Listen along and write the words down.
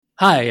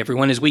Hi,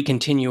 everyone. As we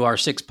continue our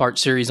six-part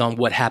series on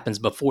what happens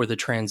before the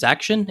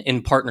transaction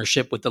in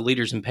partnership with the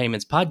Leaders in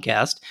Payments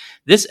podcast,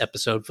 this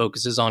episode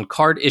focuses on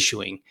card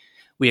issuing.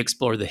 We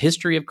explore the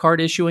history of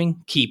card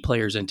issuing, key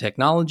players and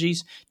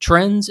technologies,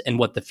 trends, and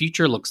what the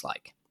future looks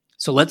like.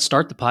 So let's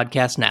start the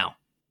podcast now.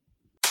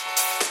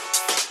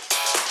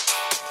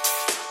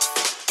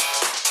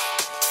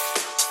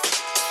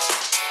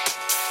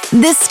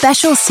 This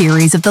special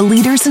series of the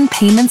Leaders in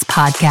Payments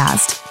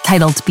podcast,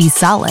 titled Be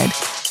Solid,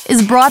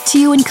 is brought to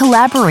you in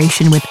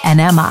collaboration with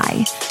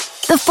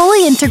NMI, the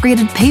fully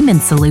integrated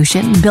payment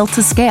solution built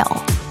to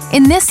scale.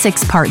 In this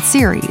six-part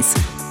series,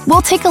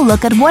 we'll take a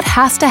look at what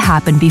has to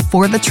happen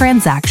before the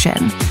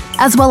transaction,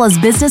 as well as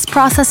business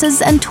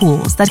processes and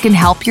tools that can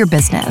help your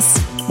business,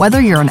 whether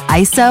you're an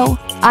ISO,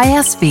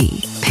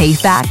 ISV,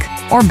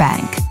 PayFac, or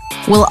bank.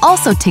 We'll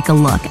also take a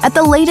look at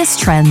the latest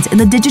trends in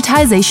the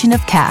digitization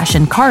of cash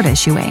and card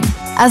issuing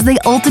as they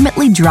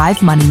ultimately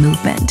drive money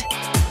movement.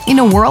 In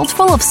a world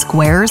full of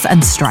squares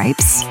and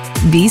stripes,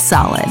 be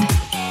solid.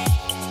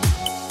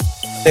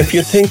 If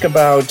you think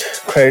about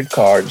credit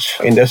cards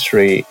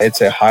industry,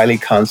 it's a highly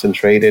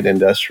concentrated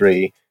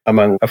industry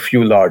among a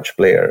few large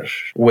players.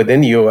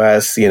 Within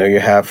US, you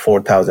have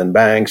 4,000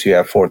 banks, you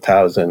have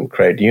 4,000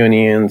 credit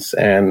unions,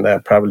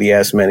 and probably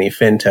as many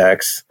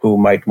fintechs who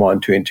might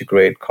want to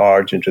integrate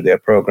cards into their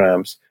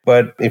programs.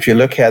 But if you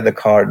look at the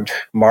card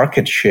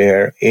market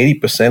share,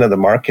 80% of the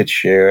market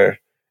share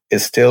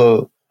is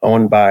still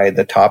owned by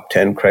the top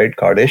 10 credit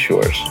card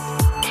issuers.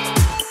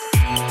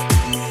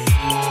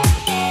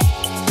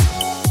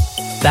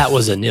 That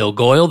was Anil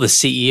Goyal, the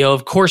CEO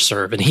of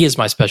Corserv, and he is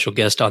my special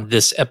guest on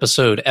this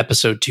episode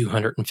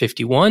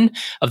 251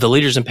 of the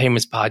Leaders in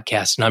Payments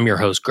podcast, and I'm your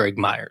host, Greg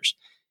Myers.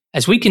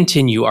 As we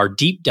continue our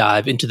deep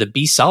dive into the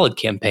Be Solid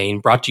campaign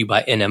brought to you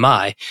by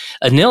NMI,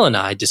 Anil and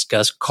I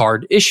discuss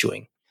card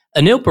issuing.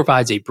 Anil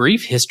provides a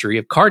brief history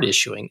of card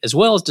issuing, as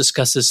well as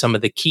discusses some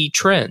of the key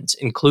trends,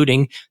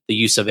 including the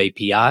use of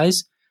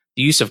APIs,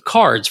 the use of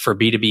cards for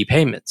B2B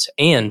payments,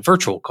 and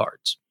virtual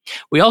cards.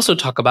 We also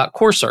talk about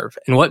Corserv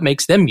and what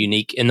makes them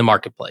unique in the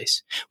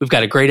marketplace. We've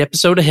got a great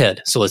episode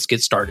ahead, so let's get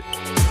started.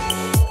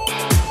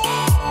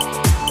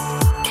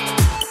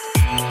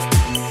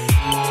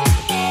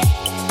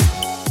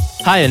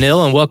 Hi,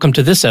 Anil, and welcome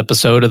to this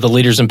episode of the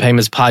Leaders in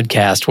Payments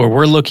podcast, where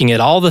we're looking at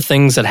all the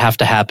things that have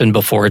to happen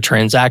before a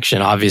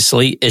transaction.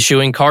 Obviously,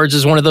 issuing cards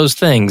is one of those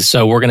things,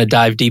 so we're going to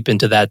dive deep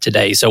into that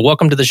today. So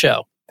welcome to the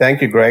show.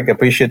 Thank you, Greg.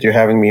 Appreciate you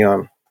having me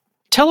on.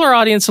 Tell our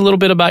audience a little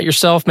bit about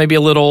yourself, maybe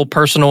a little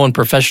personal and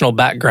professional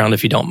background,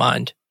 if you don't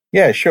mind.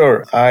 Yeah,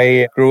 sure.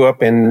 I grew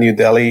up in New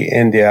Delhi,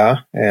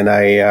 India, and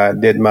I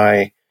did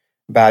my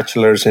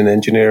bachelor's in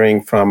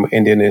engineering from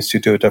Indian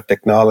Institute of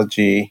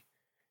Technology.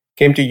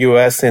 Came to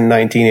U.S. in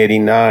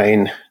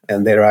 1989,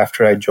 and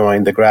thereafter I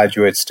joined the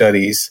graduate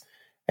studies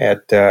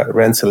at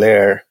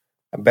Rensselaer,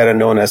 better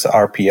known as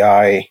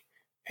RPI,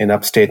 in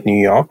upstate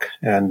New York.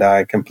 And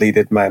I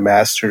completed my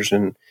master's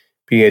and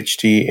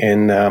PhD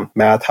in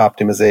math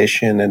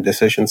optimization and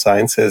decision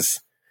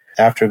sciences.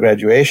 After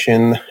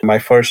graduation, my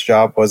first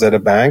job was at a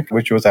bank,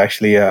 which was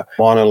actually a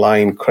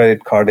monoline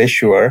credit card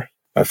issuer.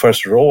 My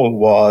first role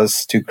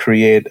was to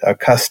create a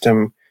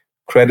custom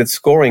credit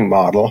scoring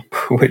model,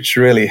 which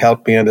really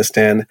helped me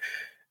understand,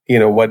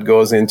 what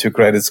goes into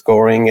credit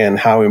scoring and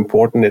how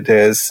important it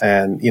is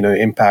and,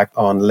 impact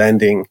on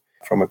lending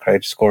from a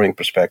credit scoring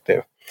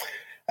perspective.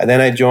 And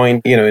then I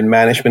joined, in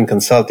management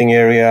consulting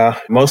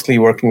area, mostly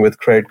working with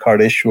credit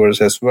card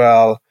issuers as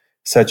well,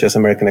 such as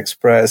American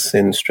Express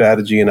in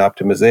strategy and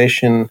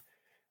optimization.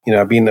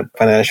 I've been in the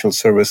financial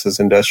services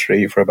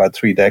industry for about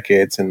 3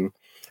 decades and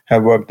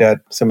have worked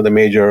at some of the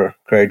major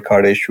credit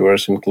card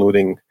issuers,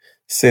 including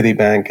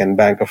Citibank and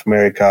Bank of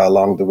America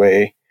along the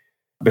way.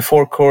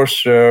 Before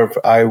Corserv,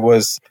 I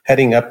was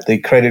heading up the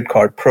credit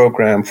card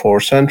program for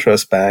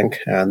SunTrust Bank,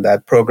 and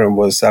that program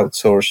was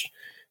outsourced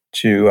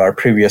to our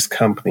previous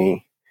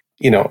company.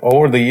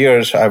 Over the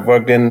years, I've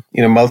worked in,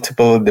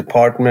 multiple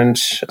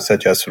departments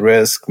such as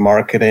risk,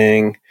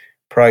 marketing,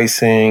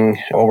 pricing,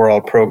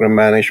 overall program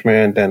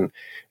management, and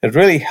it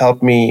really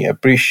helped me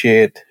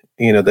appreciate,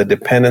 the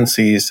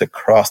dependencies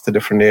across the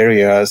different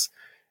areas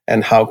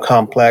and how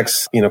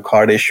complex,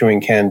 card issuing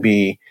can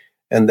be,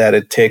 and that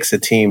it takes a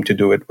team to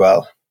do it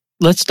well.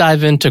 Let's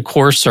dive into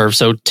Corserv.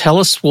 So tell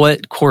us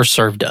what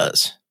Corserv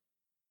does.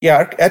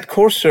 Yeah, at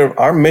Corserv,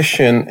 our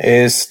mission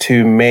is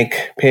to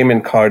make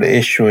payment card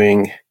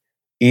issuing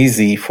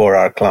easy for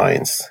our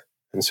clients.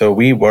 And so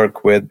we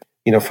work with,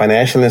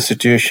 financial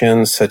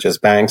institutions such as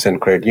banks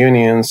and credit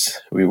unions.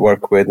 We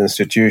work with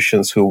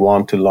institutions who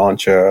want to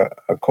launch a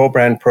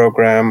co-brand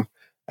program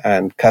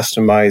and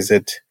customize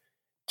it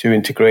to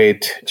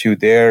integrate to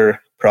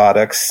their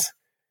products.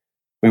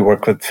 We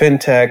work with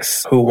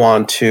fintechs who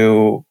want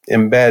to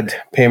embed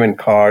payment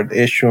card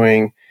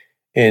issuing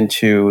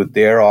into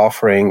their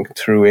offering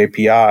through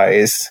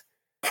APIs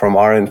from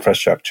our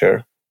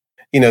infrastructure.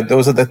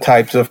 Those are the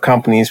types of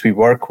companies we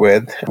work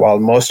with. While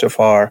most of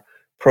our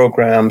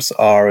programs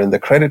are in the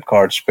credit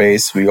card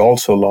space, we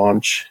also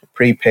launch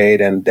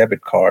prepaid and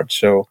debit cards.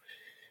 So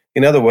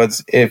In other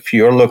words, if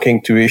you're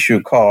looking to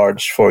issue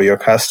cards for your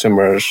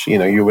customers,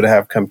 you would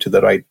have come to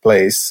the right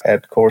place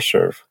at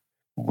Corserv.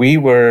 We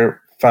were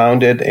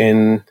founded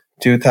in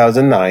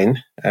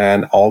 2009,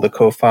 and all the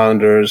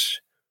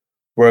co-founders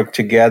worked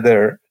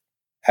together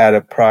at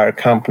a prior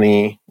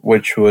company,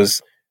 which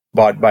was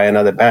bought by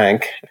another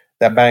bank.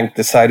 That bank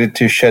decided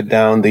to shut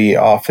down the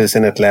office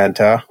in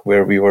Atlanta,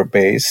 where we were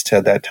based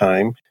at that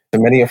time.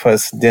 And many of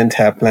us didn't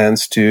have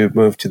plans to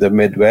move to the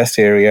Midwest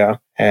area,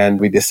 and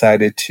we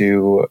decided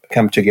to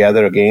come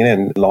together again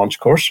and launch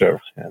Corserv.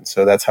 And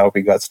so that's how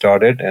we got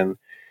started. And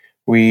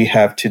we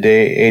have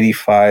today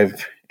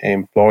 85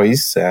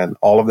 employees, and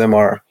all of them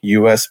are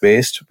US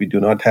based. We do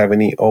not have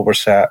any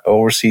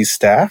overseas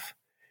staff.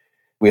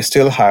 We're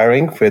still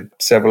hiring with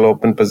several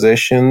open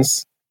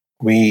positions.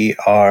 We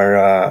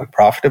are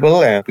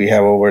profitable, and we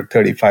have over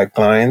 35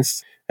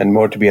 clients and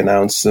more to be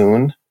announced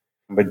soon.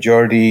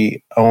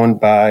 Majority owned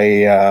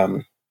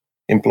by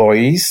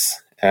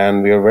employees,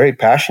 and we are very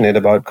passionate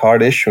about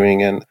card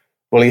issuing and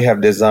really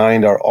have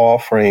designed our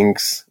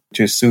offerings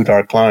to suit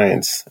our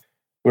clients.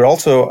 We're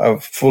also a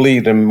fully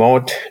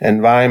remote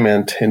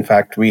environment. In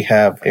fact, we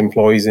have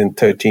employees in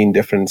 13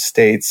 different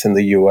states in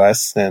the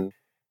US. And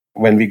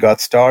when we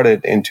got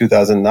started in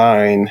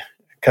 2009,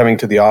 coming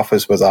to the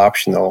office was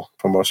optional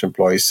for most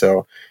employees.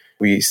 So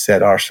we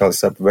set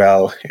ourselves up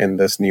well in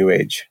this new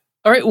age.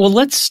 All right, well,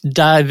 let's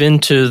dive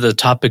into the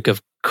topic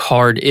of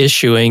card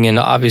issuing. And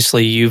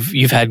obviously,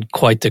 you've had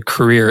quite the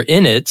career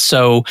in it.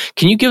 So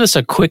can you give us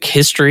a quick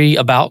history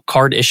about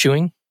card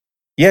issuing?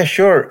 Yeah,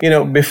 sure.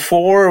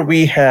 Before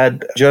we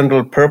had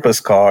general purpose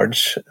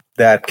cards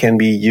that can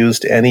be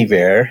used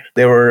anywhere,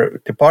 there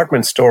were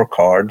department store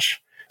cards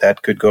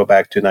that could go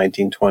back to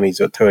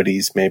 1920s or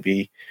 30s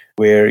maybe,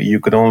 where you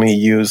could only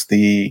use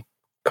the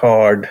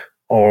card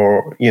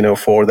or,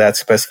 for that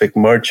specific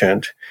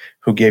merchant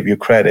who gave you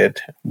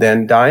credit.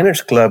 Then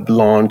Diners Club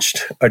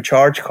launched a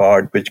charge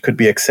card, which could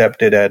be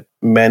accepted at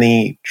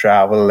many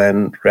travel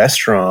and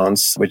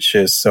restaurants, which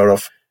is sort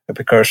of a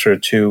precursor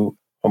to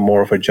a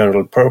more of a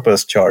general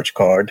purpose charge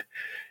card.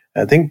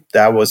 I think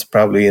that was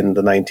probably in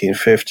the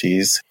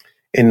 1950s.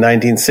 In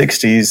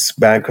 1960s,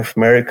 Bank of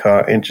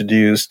America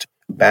introduced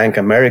Bank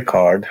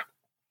AmeriCard,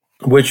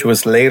 which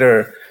was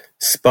later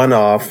spun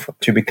off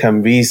to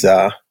become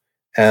Visa,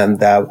 and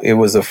that it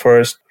was the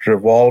first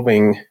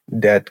revolving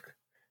debt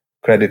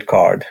credit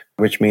card,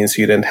 which means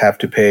you didn't have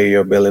to pay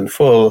your bill in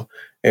full.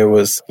 It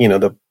was,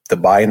 the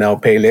buy now,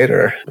 pay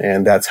later.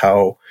 And that's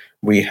how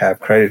we have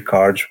credit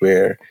cards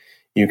where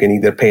you can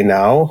either pay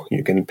now,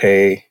 you can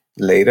pay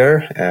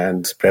later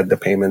and spread the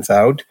payments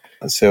out.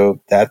 So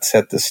that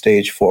set the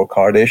stage for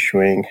card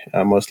issuing,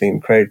 mostly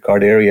in credit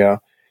card area.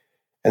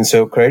 And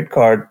so credit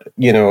card,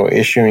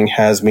 issuing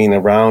has been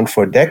around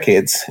for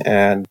decades,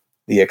 and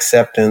the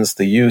acceptance,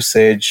 the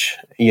usage,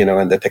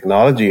 and the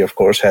technology, of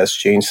course, has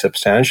changed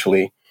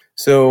substantially.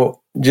 So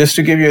just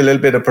to give you a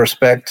little bit of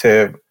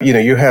perspective,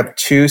 you have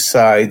two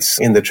sides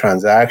in the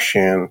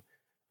transaction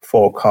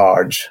for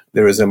cards.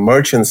 There is a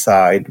merchant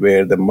side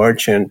where the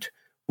merchant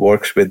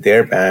works with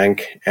their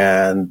bank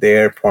and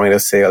their point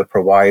of sale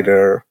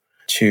provider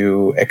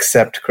to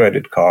accept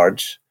credit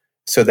cards.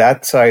 So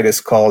that side is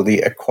called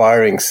the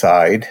acquiring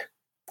side.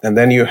 And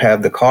then you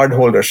have the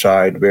cardholder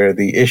side where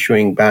the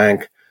issuing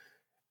bank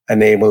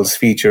enables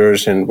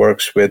features and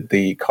works with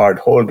the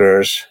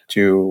cardholders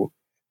to,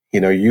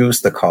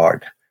 use the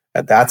card.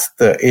 And that's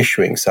the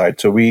issuing side.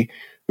 So we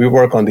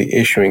work on the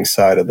issuing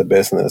side of the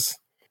business.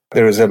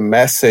 There is a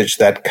message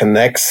that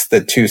connects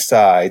the two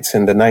sides.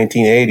 In the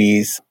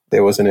 1980s,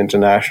 there was an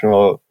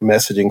international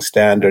messaging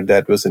standard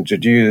that was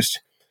introduced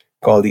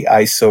called the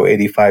ISO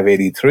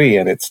 8583,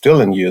 and it's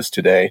still in use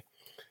today.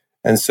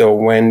 And so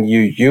when you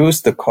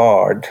use the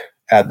card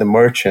at the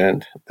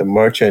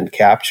merchant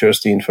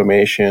captures the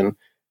information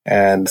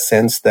and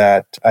sends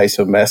that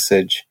ISO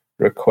message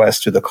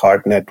request to the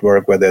card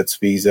network, whether it's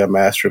Visa,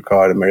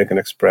 MasterCard, American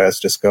Express,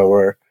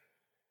 Discover.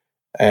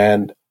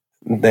 And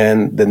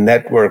then the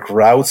network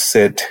routes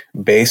it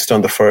based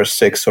on the first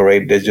 6 or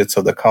 8 digits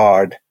of the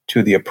card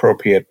to the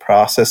appropriate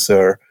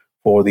processor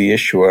for the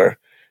issuer.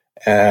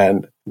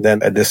 And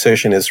then a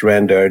decision is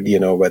rendered,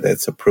 whether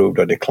it's approved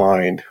or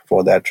declined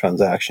for that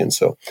transaction.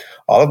 So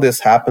all of this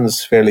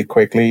happens fairly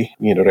quickly,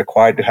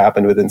 required to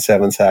happen within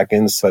 7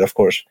 seconds, but of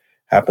course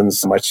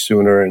happens much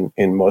sooner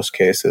in most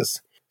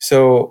cases.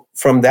 So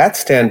from that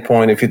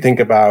standpoint, if you think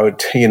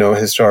about,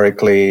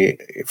 historically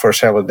for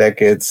several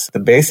decades, the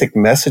basic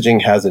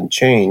messaging hasn't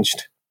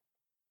changed.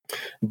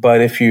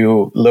 But if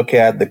you look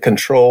at the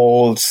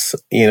controls,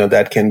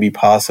 that can be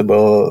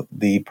possible,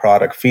 the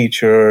product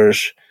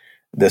features,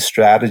 the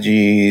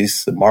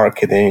strategies, the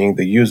marketing,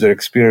 the user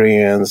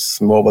experience,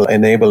 mobile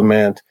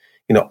enablement,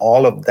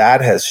 all of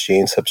that has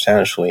changed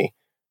substantially.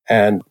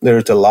 And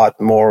there's a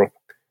lot more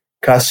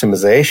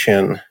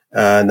customization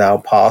now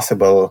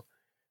possible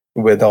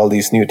with all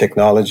these new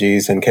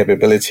technologies and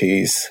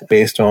capabilities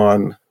based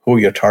on who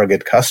your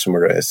target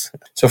customer is.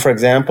 So for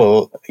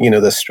example,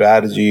 the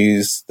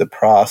strategies, the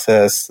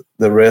process,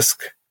 the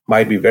risk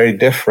might be very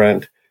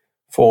different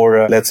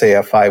for, let's say,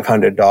 a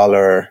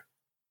 $500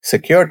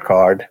 secured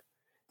card,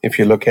 if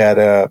you look at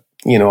a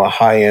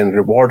high-end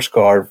rewards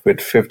card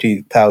with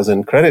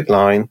 50,000 credit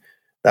line,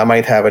 that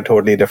might have a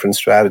totally different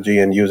strategy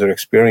and user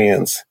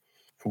experience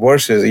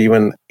versus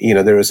even,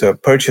 there is a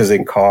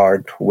purchasing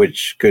card,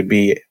 which could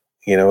be,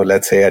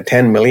 let's say a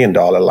 $10 million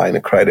line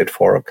of credit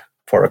for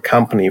a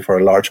company, for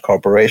a large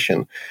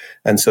corporation.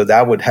 And so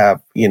that would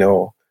have,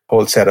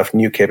 whole set of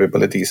new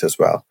capabilities as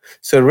well.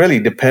 So really,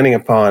 depending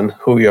upon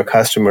who your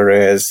customer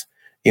is,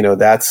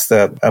 that's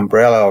the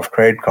umbrella of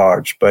credit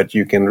cards, but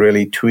you can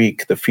really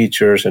tweak the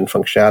features and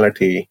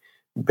functionality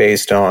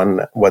based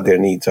on what their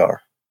needs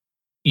are.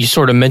 You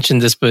sort of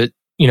mentioned this, but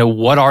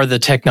what are the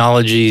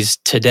technologies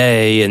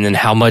today, and then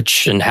how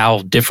much and how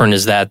different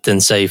is that than,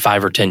 say,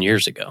 5 or 10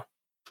 years ago?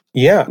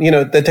 Yeah,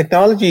 the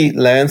technology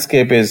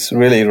landscape is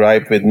really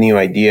ripe with new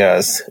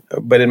ideas.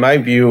 But in my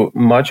view,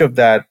 much of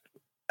that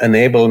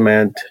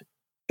enablement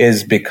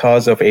is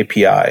because of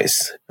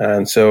APIs.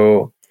 And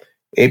so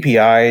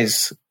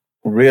APIs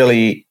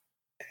really,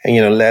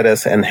 let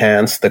us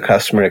enhance the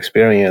customer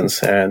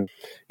experience. And,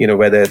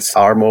 whether it's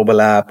our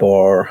mobile app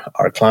or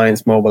our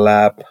client's mobile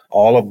app,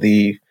 all of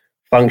the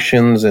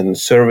functions and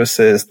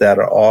services that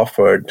are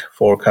offered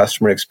for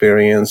customer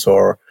experience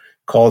or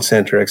call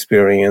center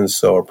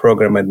experience or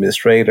program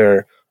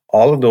administrator,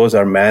 all of those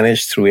are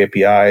managed through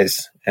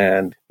APIs.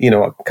 And,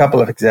 a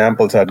couple of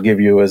examples I'd give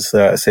you is,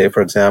 say,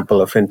 for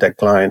example, a fintech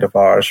client of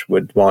ours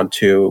would want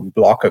to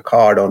block a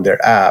card on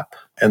their app,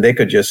 and they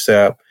could just,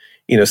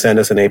 send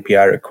us an API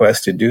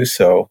request to do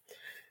so.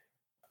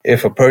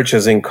 If a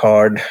purchasing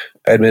card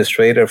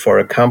administrator for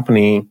a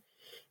company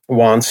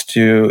wants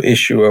to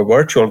issue a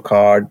virtual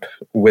card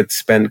with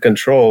spend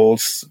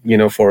controls,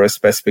 for a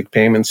specific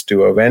payments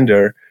to a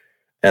vendor,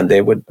 and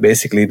they would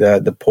basically,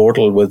 the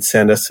portal would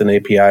send us an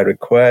API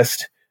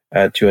request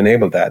to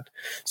enable that.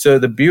 So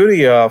the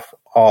beauty of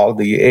all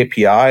the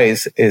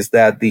APIs is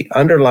that the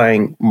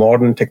underlying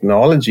modern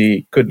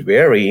technology could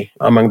vary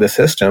among the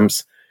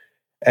systems,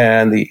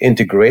 and the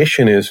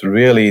integration is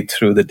really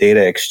through the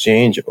data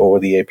exchange over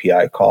the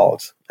API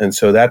calls. And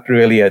so that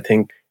really, I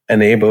think,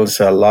 enables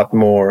a lot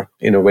more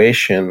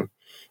innovation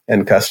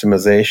and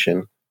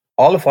customization.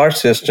 All of our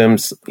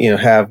systems,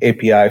 have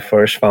API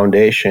first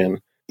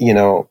foundation.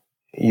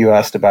 You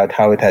asked about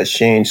how it has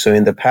changed. So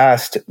in the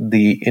past,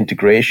 the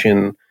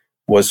integration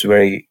was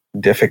very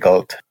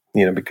difficult,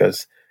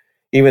 because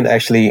even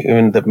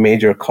the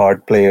major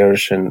card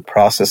players and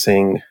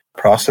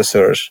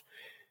processors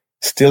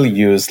still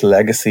use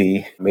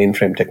legacy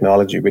mainframe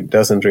technology, which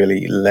doesn't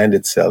really lend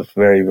itself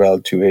very well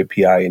to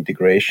API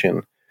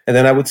integration. And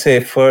then I would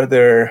say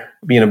further,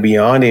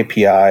 beyond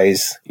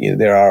APIs,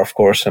 there are, of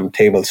course, some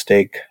table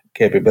stake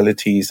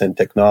capabilities and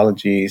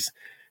technologies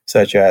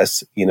such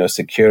as,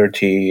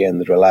 security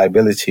and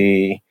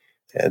reliability.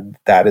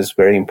 That is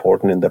very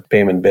important in the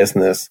payment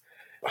business,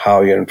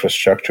 how your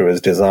infrastructure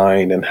is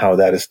designed and how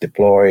that is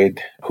deployed,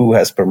 who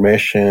has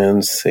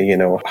permissions,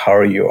 how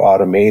are you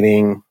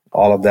automating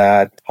all of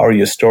that, how are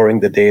you storing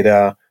the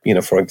data?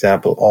 For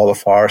example, all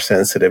of our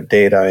sensitive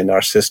data in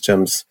our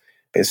systems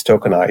is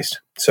tokenized.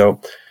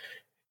 So,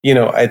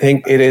 I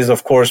think it is,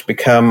 of course,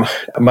 become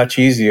much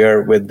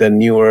easier with the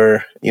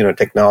newer,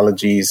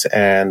 technologies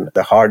and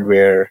the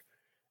hardware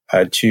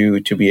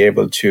to be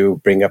able to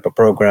bring up a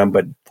program.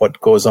 But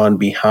what goes on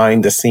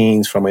behind the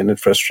scenes from an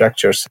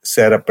infrastructure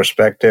setup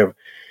perspective,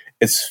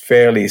 it's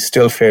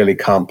still fairly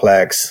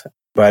complex,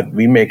 but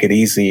we make it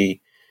easy,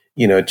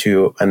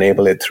 to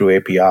enable it through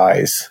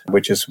APIs,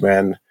 which is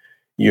when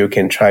you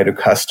can try to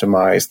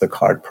customize the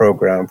card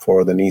program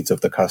for the needs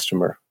of the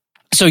customer.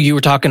 So you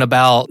were talking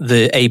about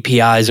the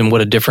APIs and what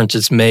a difference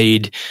it's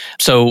made.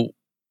 So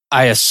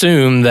I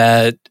assume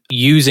that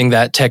using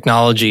that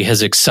technology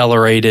has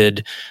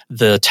accelerated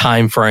the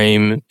time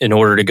frame in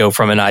order to go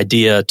from an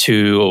idea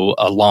to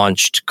a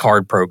launched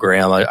card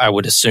program. I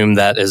would assume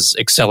that has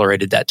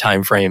accelerated that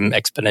time frame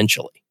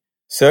exponentially.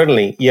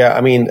 Certainly. Yeah. I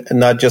mean,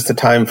 not just the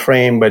time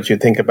frame, but you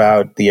think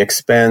about the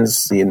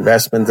expense, the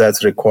investment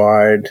that's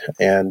required,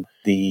 and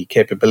the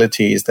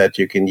capabilities that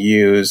you can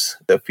use.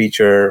 The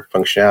feature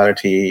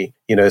functionality,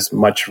 is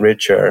much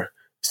richer.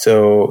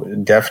 So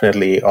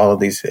definitely all of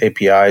these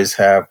APIs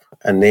have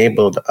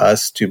enabled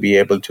us to be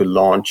able to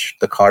launch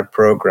the card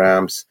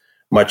programs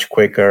much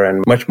quicker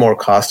and much more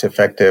cost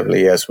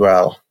effectively as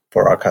well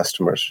for our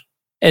customers.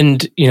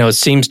 And, it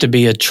seems to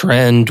be a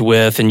trend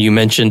with, and you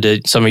mentioned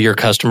it, some of your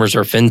customers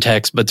are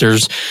fintechs, but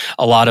there's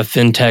a lot of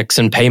fintechs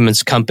and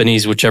payments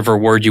companies, whichever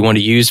word you want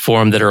to use for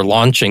them, that are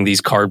launching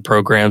these card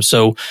programs.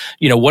 So,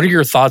 what are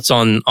your thoughts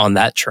on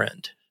that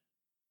trend?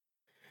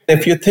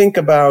 If you think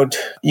about,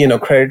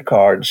 credit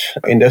cards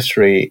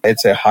industry,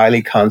 it's a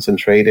highly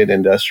concentrated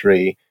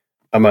industry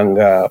among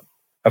a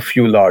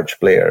few large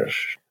players.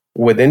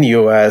 Within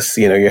US,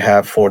 you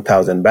have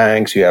 4,000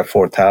 banks, you have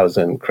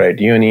 4,000 credit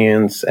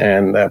unions,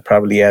 and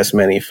probably as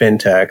many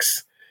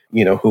fintechs,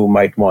 who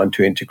might want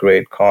to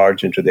integrate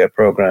cards into their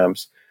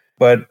programs.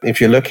 But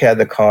if you look at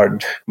the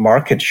card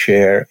market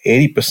share,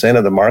 80%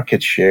 of the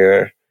market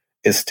share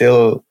is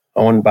still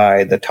owned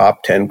by the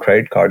top 10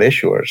 credit card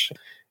issuers.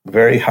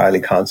 very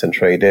highly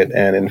concentrated.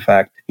 And in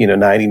fact,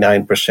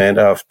 99%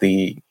 of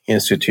the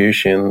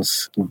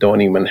institutions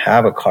don't even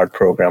have a card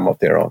program of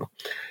their own.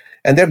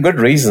 And there are good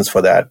reasons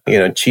for that.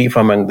 Chief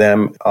among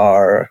them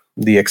are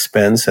the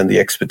expense and the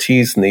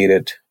expertise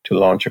needed to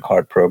launch a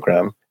card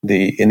program.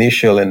 The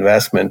initial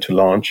investment to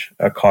launch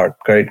a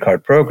credit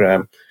card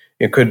program,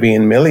 it could be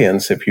in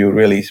millions if you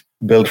really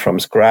build from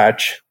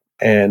scratch,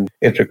 and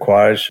it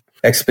requires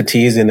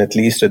expertise in at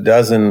least a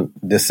dozen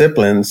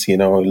disciplines,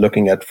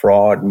 looking at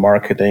fraud,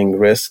 marketing,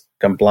 risk,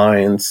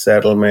 compliance,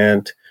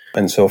 settlement,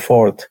 and so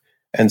forth.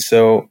 And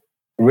so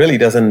really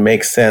doesn't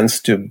make sense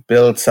to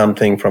build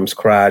something from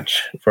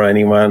scratch for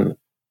anyone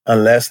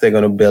unless they're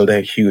going to build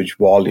a huge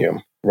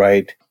volume,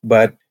 right?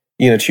 But,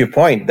 to your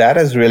point, that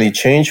has really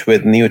changed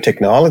with new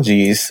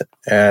technologies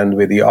and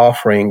with the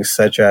offerings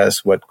such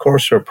as what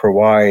Corserv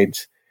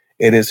provides.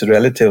 It is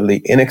relatively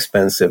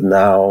inexpensive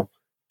now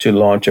to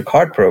launch a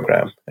card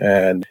program.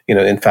 And,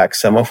 in fact,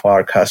 some of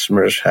our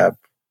customers have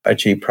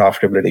achieved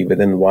profitability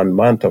within 1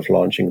 month of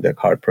launching their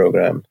card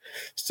program.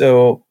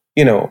 So,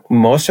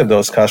 most of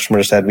those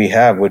customers that we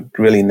have would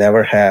really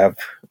never have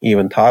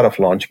even thought of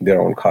launching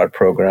their own card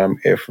program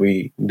if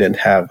we didn't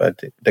have a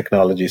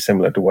technology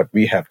similar to what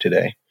we have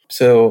today.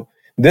 So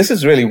this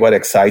is really what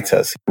excites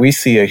us. We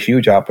see a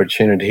huge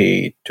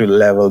opportunity to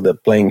level the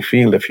playing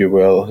field, if you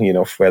will,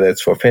 whether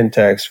it's for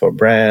fintechs, for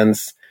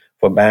brands,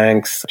 for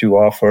banks to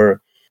offer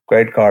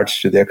credit cards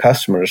to their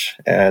customers.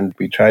 And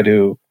we try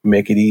to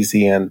make it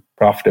easy and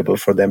profitable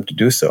for them to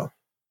do so.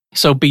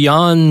 So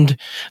beyond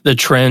the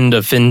trend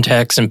of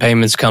fintechs and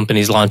payments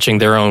companies launching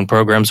their own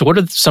programs, what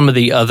are some of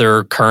the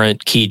other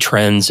current key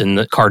trends in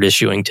the card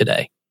issuing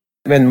today?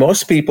 When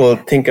most people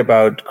think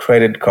about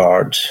credit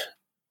cards,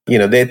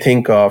 they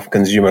think of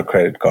consumer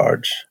credit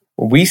cards.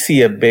 We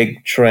see a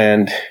big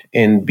trend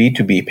in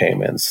B2B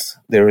payments.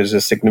 There is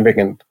a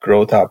significant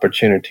growth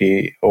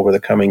opportunity over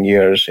the coming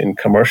years in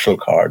commercial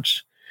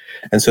cards.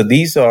 And so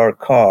these are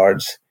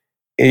cards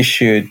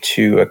issued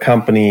to a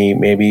company,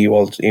 maybe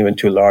even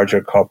to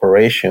larger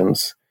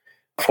corporations,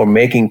 for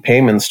making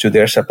payments to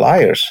their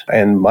suppliers.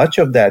 And much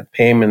of that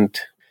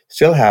payment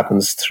still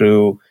happens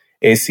through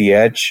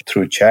ACH,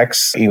 through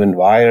checks, even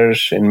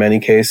wires in many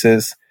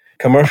cases.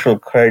 Commercial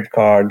credit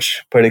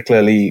cards,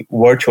 particularly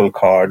virtual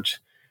cards,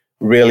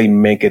 really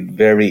make it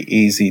very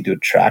easy to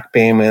track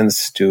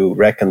payments, to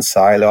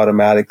reconcile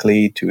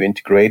automatically, to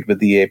integrate with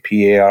the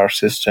AP/AR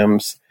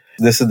systems.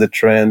 This is the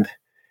trend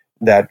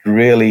that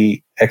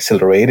really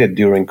accelerated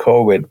during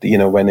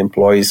COVID, when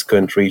employees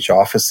couldn't reach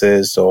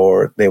offices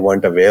or they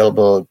weren't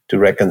available to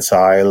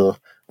reconcile.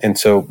 And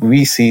so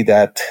we see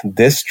that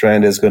this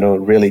trend is going to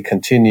really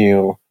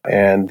continue,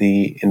 and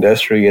the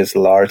industry is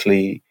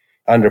largely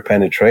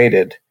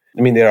underpenetrated.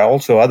 I mean, there are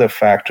also other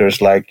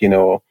factors like,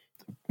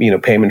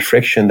 payment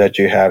friction that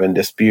you have in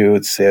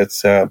disputes.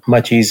 It's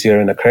much easier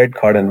in a credit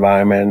card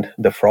environment.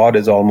 The fraud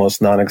is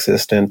almost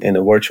non-existent in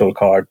a virtual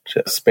card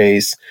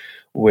space,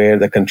 where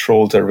the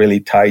controls are really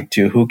tied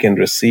to who can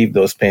receive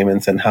those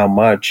payments and how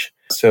much.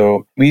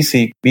 So we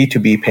see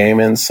B2B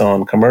payments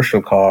on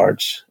commercial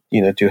cards,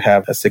 to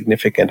have a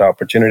significant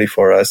opportunity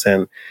for us.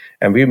 And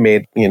we've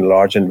made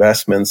large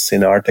investments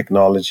in our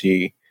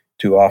technology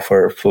to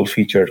offer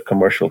full-featured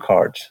commercial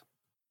cards.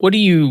 What do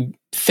you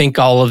think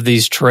all of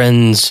these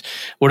trends,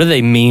 what do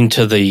they mean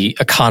to the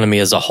economy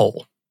as a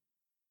whole?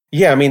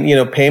 Yeah,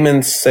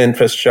 payments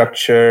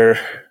infrastructure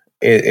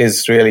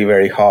is really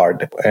very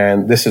hard.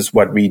 And this is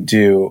what we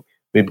do.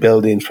 We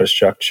build the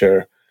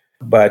infrastructure,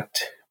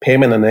 but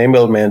payment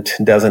enablement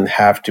doesn't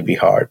have to be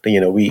hard.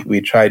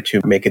 We try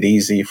to make it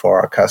easy for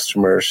our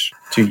customers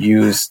to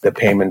use the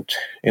payment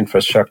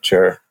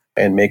infrastructure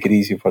and make it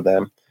easy for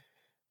them.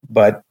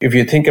 But if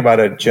you think about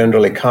a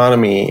general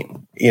economy,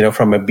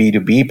 from a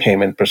B2B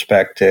payment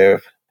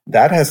perspective,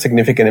 that has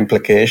significant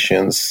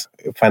implications.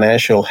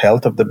 Financial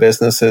health of the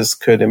businesses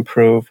could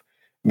improve,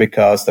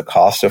 because the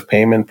cost of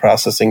payment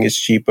processing is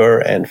cheaper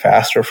and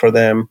faster for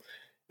them.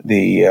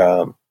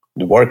 The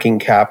working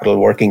capital,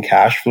 working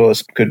cash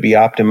flows could be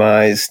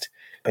optimized.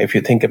 If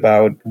you think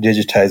about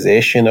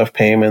digitization of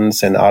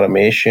payments and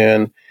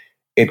automation,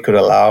 it could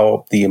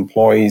allow the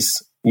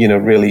employees,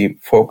 really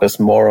focus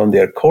more on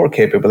their core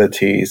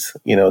capabilities,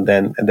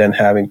 than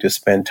having to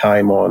spend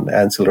time on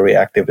ancillary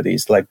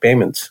activities like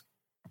payments.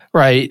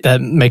 Right.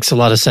 That makes a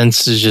lot of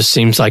sense. It just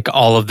seems like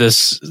all of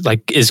this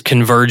is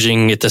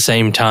converging at the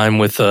same time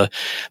with the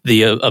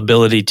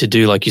ability to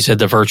do, like you said,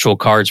 the virtual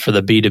cards for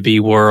the B2B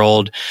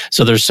world.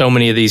 So there's so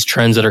many of these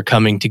trends that are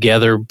coming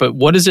together. But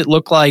what does it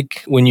look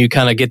like when you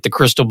kind of get the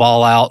crystal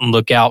ball out and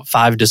look out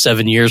 5 to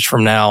 7 years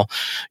from now?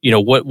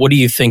 What do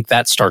you think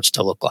that starts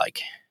to look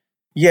like?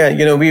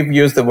 Yeah, we've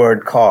used the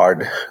word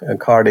card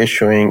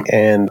issuing,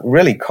 and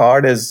really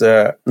card is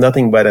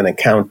nothing but an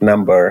account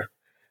number,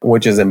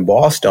 which is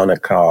embossed on a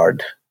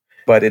card,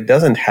 but it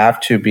doesn't have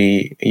to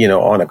be,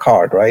 on a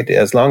card, right?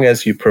 As long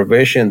as you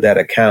provision that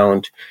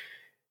account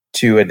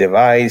to a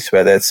device,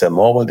 whether it's a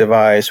mobile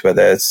device,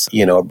 whether it's,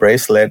 a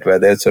bracelet,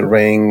 whether it's a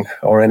ring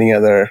or any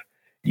other,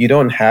 you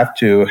don't have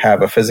to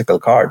have a physical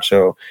card.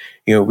 So,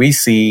 we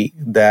see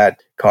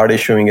that card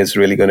issuing is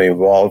really going to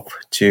evolve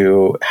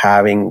to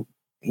having,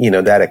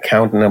 that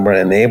account number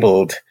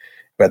enabled,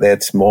 whether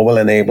it's mobile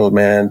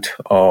enablement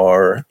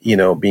or,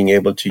 being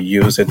able to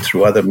use it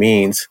through other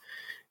means.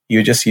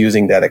 You're just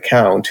using that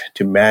account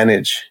to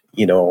manage,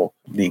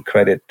 the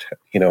credit,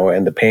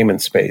 and the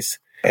payment space.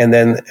 And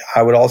then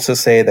I would also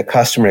say the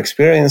customer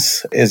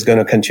experience is going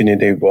to continue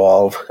to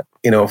evolve.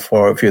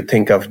 If you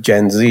think of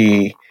Gen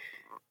Z,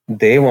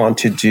 they want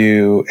to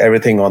do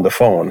everything on the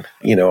phone,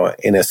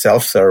 in a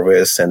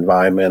self-service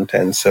environment.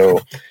 And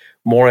so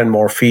more and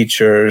more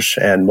features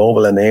and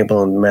mobile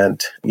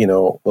enablement,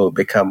 will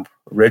become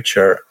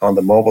richer on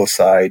the mobile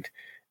side.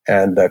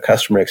 And the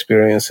customer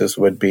experiences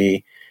would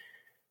be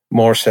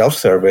more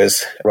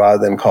self-service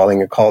rather than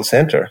calling a call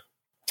center.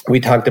 We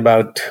talked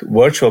about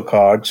virtual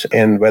cards,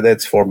 and whether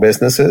it's for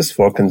businesses,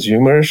 for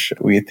consumers,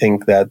 we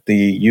think that the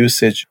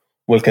usage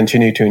will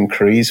continue to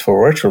increase for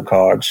virtual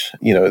cards,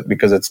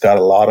 because it's got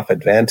a lot of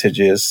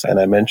advantages. And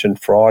I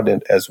mentioned fraud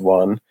as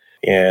one,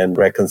 and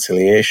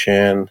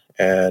reconciliation,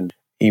 and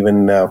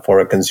even for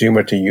a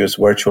consumer to use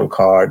virtual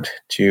card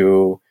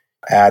to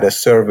add a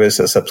service,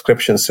 a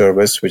subscription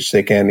service, which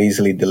they can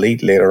easily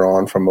delete later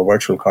on from a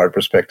virtual card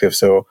perspective.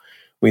 So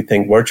we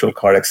think virtual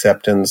card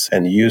acceptance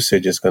and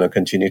usage is going to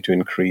continue to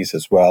increase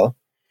as well.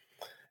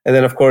 And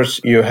then, of course,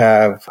 you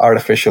have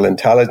artificial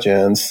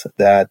intelligence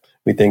that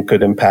we think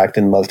could impact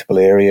in multiple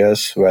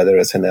areas, whether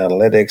it's in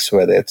analytics,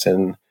 whether it's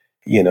in,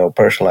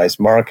 personalized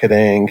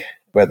marketing,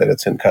 whether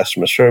it's in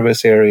customer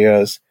service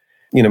areas.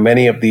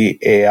 Many of the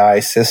AI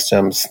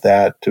systems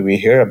that we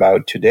hear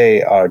about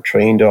today are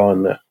trained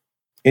on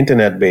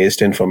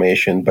internet-based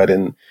information. But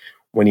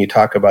when you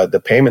talk about the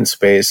payment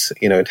space,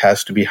 it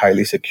has to be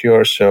highly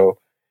secure. So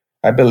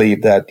I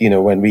believe that,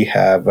 when we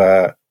have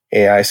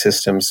AI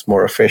systems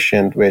more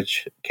efficient,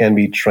 which can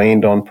be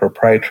trained on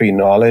proprietary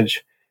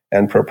knowledge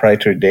and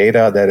proprietary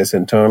data that is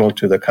internal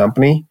to the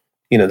company,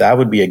 that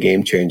would be a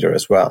game changer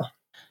as well.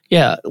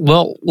 Yeah.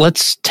 Well,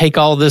 let's take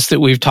all this that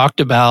we've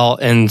talked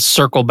about and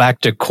circle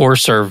back to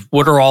Corserv.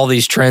 What do all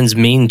these trends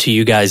mean to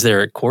you guys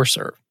there at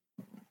Corserv?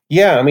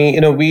 Yeah,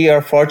 we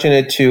are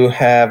fortunate to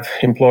have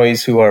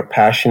employees who are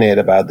passionate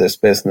about this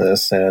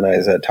business. And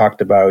as I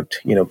talked about,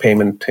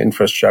 payment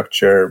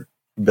infrastructure,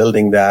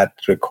 building that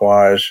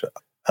requires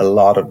a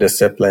lot of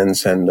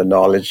disciplines and the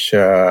knowledge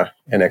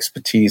and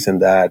expertise in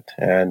that.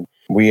 And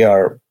we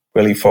are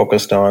really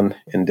focused on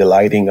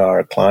delighting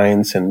our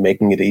clients and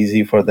making it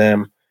easy for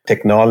them.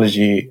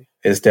 Technology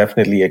is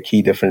definitely a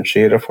key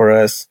differentiator for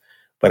us.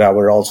 But I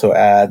would also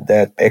add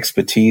that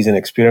expertise and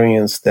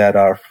experience that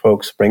our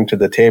folks bring to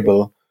the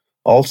table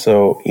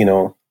also,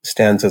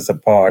 stands us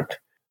apart.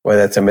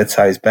 Whether it's a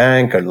mid-sized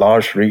bank, a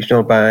large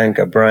regional bank,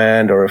 a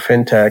brand, or a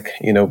fintech,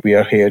 we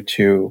are here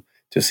to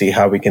see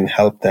how we can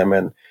help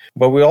them.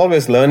 But we're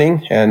always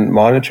learning and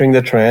monitoring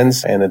the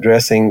trends and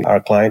addressing our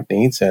client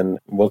needs, and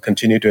we'll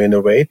continue to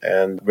innovate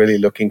and really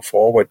looking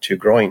forward to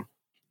growing.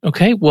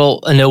 Okay.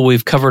 Well, I know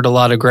we've covered a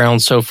lot of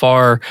ground so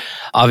far,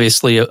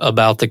 obviously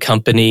about the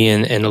company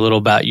and a little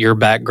about your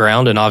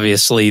background and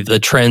obviously the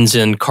trends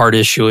in card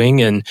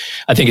issuing. And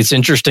I think it's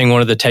interesting.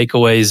 One of the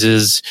takeaways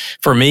is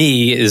for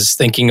me is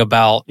thinking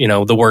about,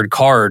 the word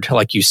card,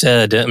 like you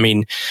said. I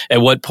mean,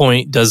 at what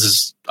point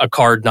does a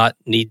card not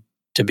need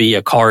to be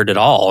a card at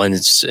all, and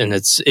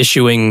it's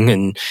issuing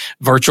and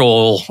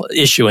virtual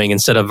issuing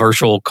instead of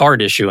virtual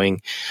card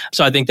issuing.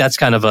 So I think that's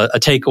kind of a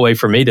takeaway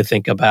for me to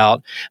think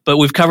about. But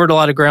we've covered a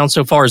lot of ground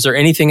so far. Is there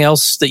anything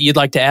else that you'd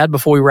like to add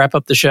before we wrap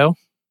up the show?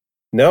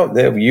 No,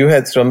 you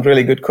had some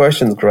really good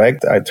questions, Greg.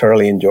 I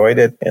thoroughly enjoyed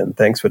it, and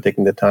thanks for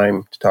taking the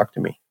time to talk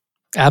to me.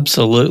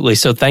 Absolutely.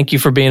 So thank you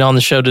for being on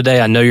the show today.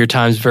 I know your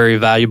time's very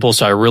valuable,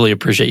 so I really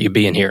appreciate you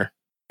being here.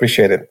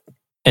 Appreciate it.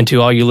 And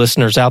to all you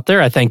listeners out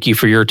there, I thank you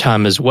for your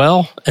time as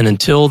well. And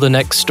until the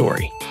next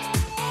story.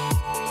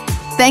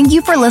 Thank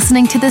you for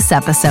listening to this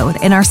episode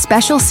in our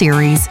special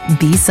series,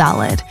 Be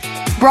Solid,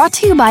 brought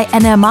to you by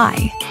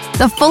NMI,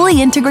 the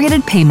fully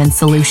integrated payment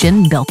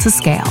solution built to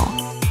scale.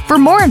 For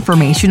more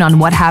information on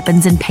what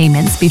happens in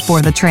payments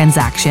before the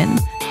transaction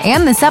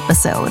and this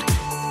episode,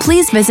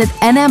 please visit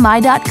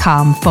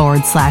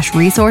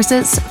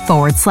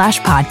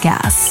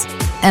nmi.com/resources/podcasts.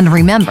 And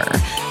remember,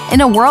 in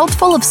a world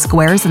full of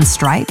squares and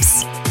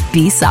stripes,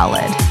 be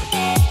solid.